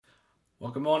Well,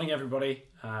 good morning, everybody.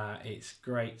 It's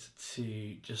great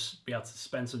to just be able to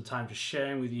spend some time just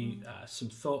sharing with you some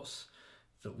thoughts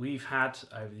that we've had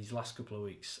over these last couple of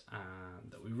weeks,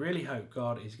 and that we really hope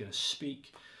God is going to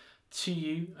speak to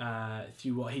you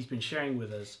through what He's been sharing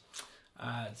with us.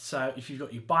 So if you've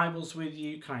got your Bibles with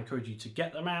you, can I encourage you to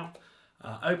get them out,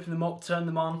 open them up, turn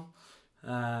them on.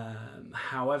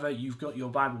 However, you've got your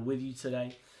Bible with you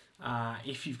today.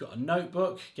 If you've got a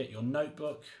notebook, get your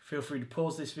notebook. Feel free to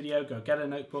pause this video, go get a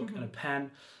notebook and a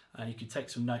pen, and you can take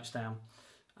some notes down.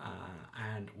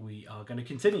 And we are going to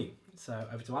continue. So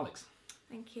over to Alex.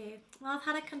 Thank you. Well, I've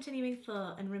had a continuing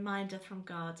thought and reminder from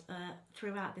God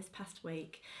throughout this past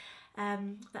week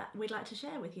that we'd like to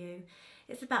share with you.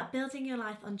 It's about building your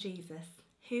life on Jesus,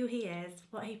 who He is,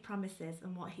 what He promises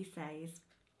and what He says.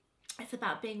 It's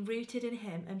about being rooted in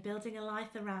Him and building a life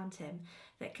around Him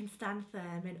that can stand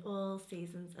firm in all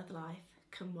seasons of life,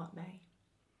 come what may.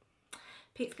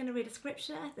 Pete's going to read a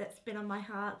scripture that's been on my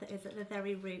heart that is at the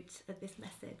very root of this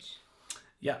message.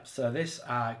 Yep, so this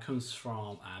comes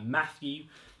from Matthew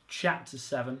chapter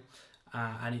 7,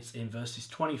 and it's in verses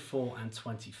 24 and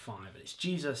 25. It's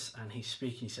Jesus, and He's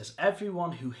speaking. He says,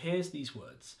 "Everyone who hears these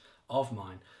words of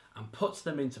mine and puts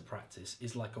them into practice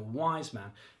is like a wise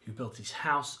man who built his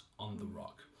house on the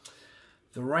rock.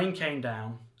 The rain came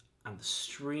down and the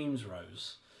streams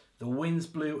rose. The winds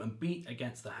blew and beat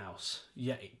against the house,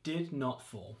 yet it did not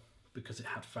fall because it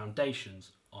had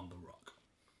foundations on the rock."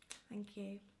 Thank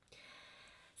you.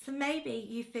 So maybe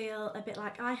you feel a bit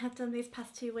like I have done these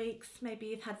past 2 weeks. Maybe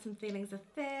you've had some feelings of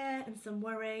fear and some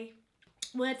worry.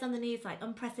 Words on the news like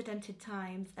unprecedented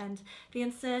times and the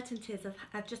uncertainties of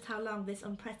just how long this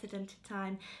unprecedented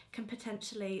time can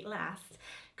potentially last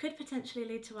could potentially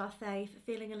lead to our faith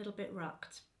feeling a little bit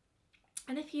rocked.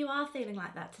 And if you are feeling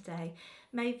like that today,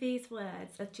 may these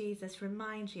words of Jesus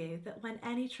remind you that when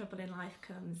any trouble in life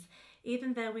comes,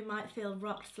 even though we might feel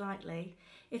rocked slightly,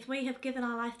 if we have given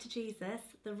our life to Jesus,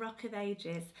 the Rock of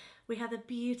Ages, we have a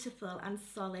beautiful and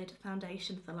solid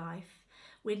foundation for life.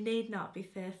 We need not be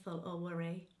fearful or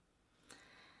worry.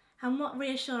 And what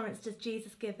reassurance does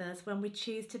Jesus give us when we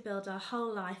choose to build our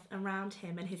whole life around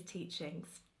Him and His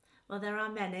teachings? Well, there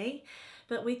are many,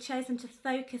 but we've chosen to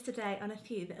focus today on a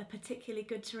few that are particularly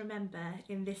good to remember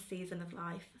in this season of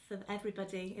life for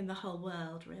everybody in the whole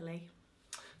world, really.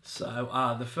 So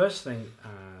the first thing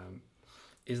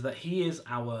is that He is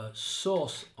our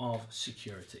source of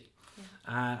security.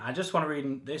 And I just want to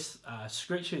read this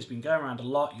scripture. It's been going around a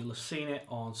lot. You'll have seen it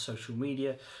on social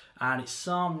media. And it's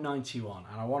Psalm 91.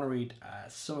 And I want to read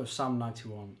some of Psalm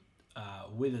 91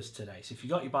 with us today. So if you've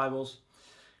got your Bibles,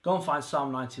 go and find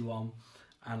Psalm 91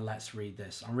 and let's read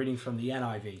this. I'm reading from the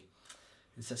NIV.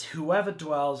 It says, "Whoever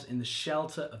dwells in the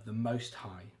shelter of the Most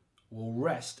High will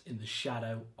rest in the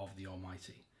shadow of the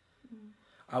Almighty.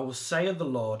 I will say of the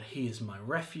Lord, He is my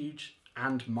refuge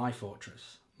and my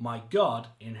fortress, my God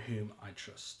in whom I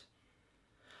trust.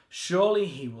 Surely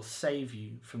He will save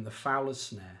you from the fowler's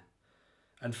snare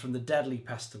and from the deadly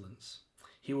pestilence.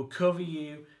 He will cover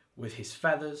you with His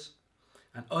feathers,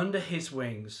 and under His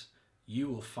wings you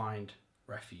will find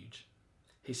refuge.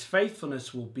 His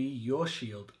faithfulness will be your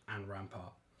shield and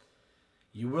rampart.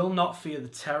 You will not fear the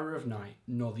terror of night,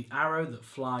 nor the arrow that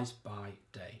flies by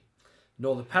day,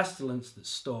 nor the pestilence that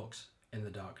stalks in the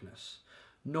darkness,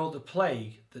 nor the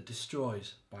plague that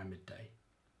destroys by midday."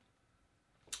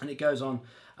 And it goes on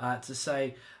to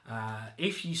say,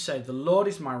 if you say, "The Lord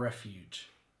is my refuge,"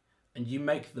 and you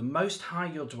make the Most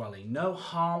High your dwelling, no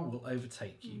harm will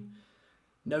overtake you.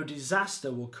 No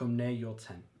disaster will come near your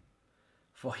tent.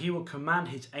 For He will command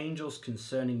His angels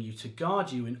concerning you to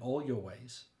guard you in all your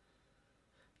ways.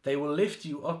 They will lift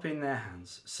you up in their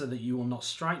hands so that you will not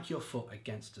strike your foot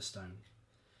against a stone.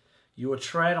 You will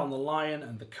tread on the lion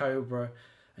and the cobra,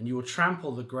 and you will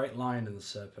trample the great lion and the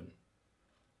serpent.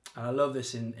 And I love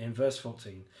this in verse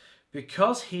 14.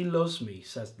 "Because He loves me,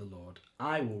 says the Lord,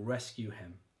 I will rescue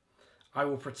Him. I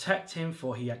will protect Him,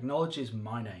 for He acknowledges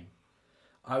my name.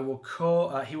 He will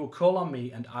call on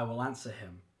me, and I will answer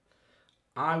Him.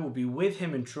 I will be with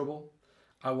him in trouble.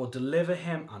 I will deliver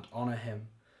him and honor him.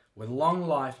 With long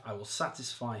life I will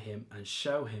satisfy him and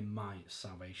show him my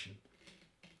salvation."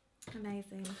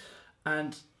 Amazing.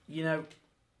 And, you know,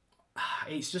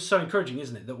 it's just so encouraging,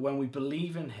 isn't it, that when we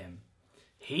believe in Him,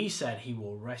 He said He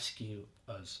will rescue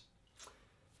us.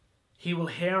 He will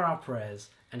hear our prayers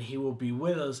and He will be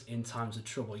with us in times of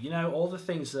trouble. You know, all the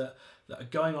things that are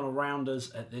going on around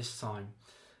us at this time,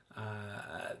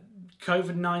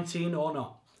 COVID-19 or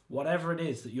not, whatever it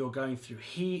is that you're going through,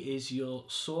 He is your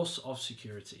source of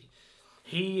security.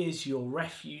 He is your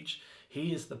refuge.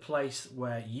 He is the place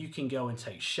where you can go and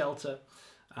take shelter.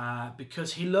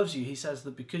 because he loves you. He says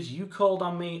that because you called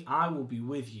on me, I will be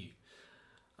with you.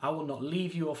 I will not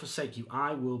leave you or forsake you.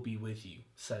 I will be with you,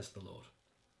 says the Lord.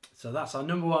 So that's our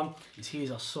number one, is he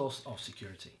is our source of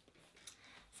security.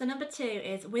 So number 2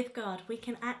 is, with God, we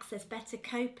can access better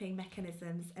coping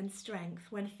mechanisms and strength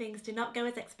when things do not go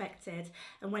as expected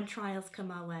and when trials come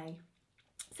our way.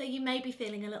 So you may be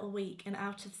feeling a little weak and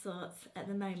out of sorts at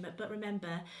the moment, but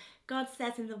remember, God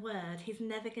says in the Word, he's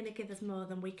never going to give us more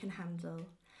than we can handle.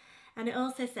 And it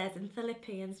also says in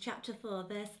Philippians chapter 4,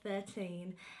 verse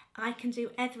 13, I can do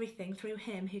everything through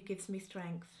him who gives me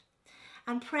strength.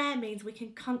 And prayer means we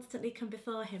can constantly come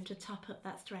before him to top up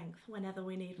that strength whenever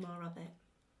we need more of it.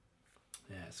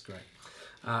 Yeah, it's great.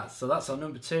 So that's our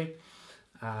number 2.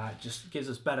 Just gives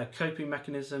us better coping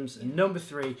mechanisms. And number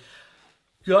 3,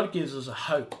 God gives us a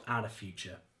hope and a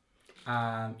future.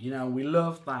 We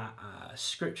love that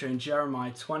scripture in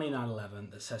Jeremiah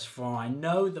 29:11 that says, for I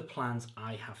know the plans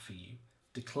I have for you,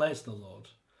 declares the Lord.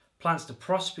 Plans to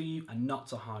prosper you and not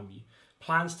to harm you.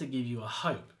 Plans to give you a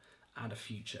hope and a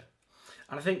future.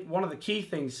 And I think one of the key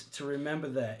things to remember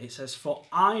there, it says, for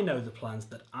I know the plans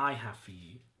that I have for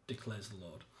you, declares the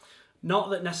Lord. Not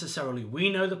that necessarily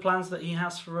we know the plans that he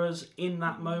has for us in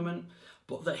that moment,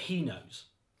 but that he knows.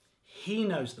 He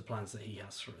knows the plans that he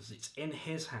has for us. It's in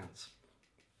his hands.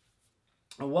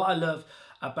 And what I love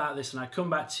about this, and I come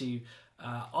back to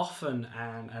often,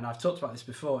 and I've talked about this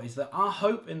before, is that our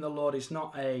hope in the Lord is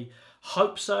not a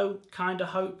hope so kind of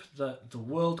hope that the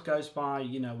world goes by.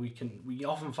 We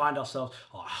often find ourselves,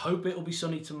 I hope it'll be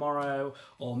sunny tomorrow,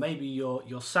 or maybe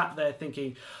you're sat there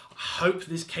thinking, I hope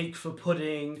this cake for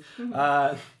pudding.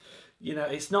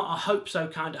 It's not a hope so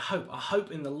kind of hope. A hope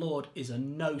in the Lord is a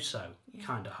no so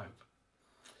kind of hope.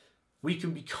 We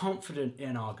can be confident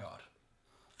in our God,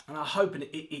 and our hope in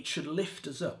it should lift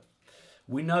us up.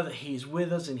 We know that he is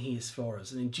with us and he is for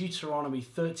us. And in Deuteronomy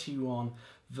 31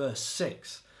 verse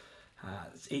 6,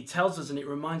 it tells us and it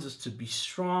reminds us to be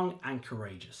strong and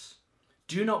courageous.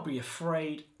 Do not be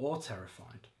afraid or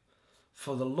terrified,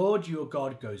 for the Lord your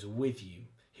God goes with you.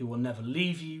 He will never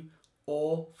leave you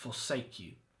or forsake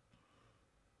you.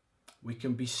 We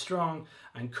can be strong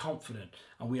and confident,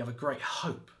 and we have a great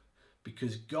hope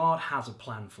because God has a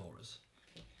plan for us.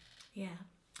 Yeah.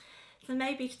 So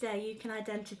maybe today you can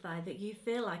identify that you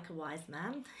feel like a wise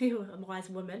man, a wise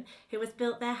woman, who has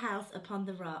built their house upon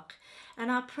the rock. And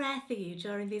our prayer for you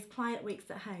during these quiet weeks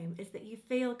at home is that you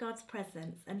feel God's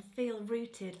presence and feel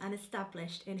rooted and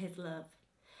established in his love.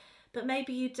 But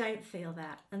maybe you don't feel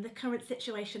that, and the current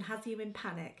situation has you in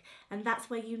panic, and that's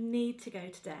where you need to go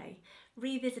today,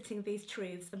 revisiting these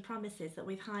truths and promises that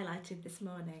we've highlighted this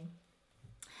morning.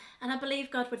 And I believe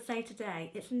God would say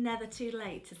today, it's never too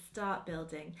late to start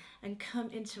building and come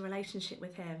into relationship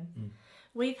with him.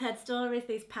 We've heard stories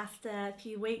these past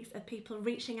few weeks of people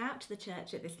reaching out to the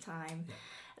church at this time,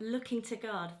 looking to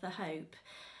God for hope.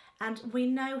 And we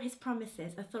know his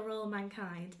promises are for all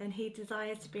mankind, and he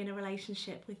desires to be in a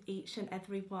relationship with each and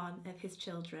every one of his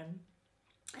children.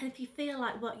 And if you feel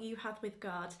like what you have with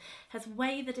God has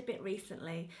wavered a bit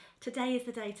recently, today is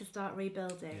the day to start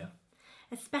rebuilding. Yeah.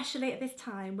 Especially at this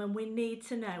time when we need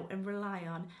to know and rely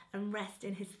on and rest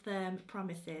in his firm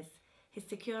promises, his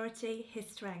security, his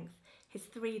strength, his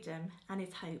freedom, and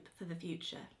his hope for the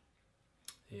future.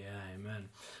 Yeah, amen.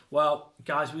 Well,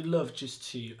 guys, we'd love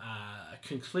just to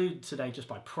conclude today just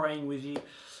by praying with you.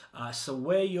 So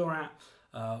where you're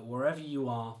at, wherever you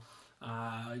are,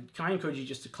 can I encourage you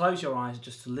just to close your eyes,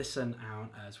 just to listen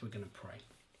out as we're going to pray.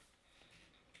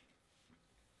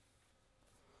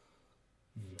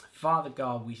 Father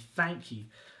God, we thank you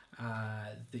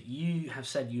that you have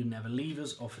said you'd never leave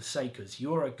us or forsake us.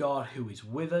 You're a God who is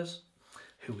with us,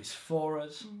 who is for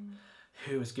us,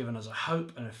 who has given us a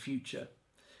hope and a future.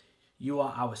 You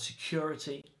are our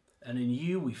security, and in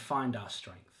you we find our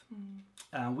strength.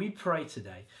 And we pray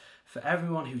today for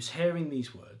everyone who's hearing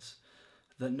these words,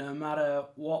 that no matter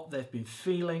what they've been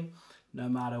feeling, no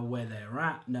matter where they're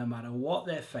at, no matter what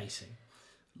they're facing,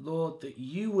 Lord, that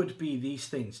you would be these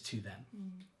things to them.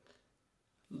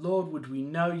 Lord, would we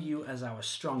know you as our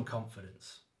strong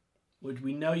confidence? Would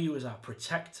we know you as our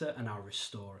protector and our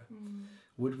restorer?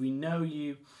 Would we know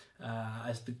you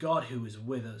as the God who is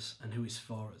with us and who is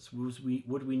for us?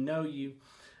 Would we know you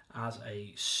as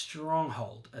a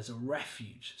stronghold, as a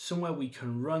refuge, somewhere we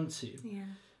can run to,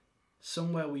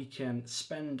 somewhere we can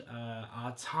spend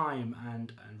our time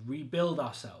and rebuild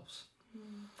ourselves?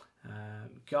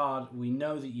 God, we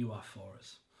know that you are for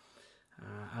us.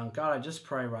 And God, I just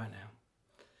pray right now,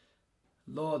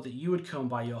 Lord, that you would come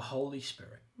by your Holy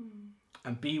Spirit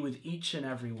and be with each and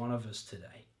every one of us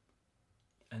today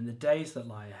and the days that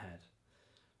lie ahead.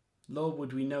 Lord,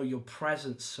 would we know your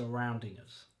presence surrounding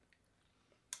us?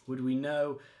 Would we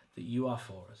know that you are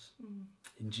for us?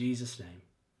 In Jesus' name,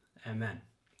 amen.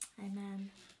 Amen.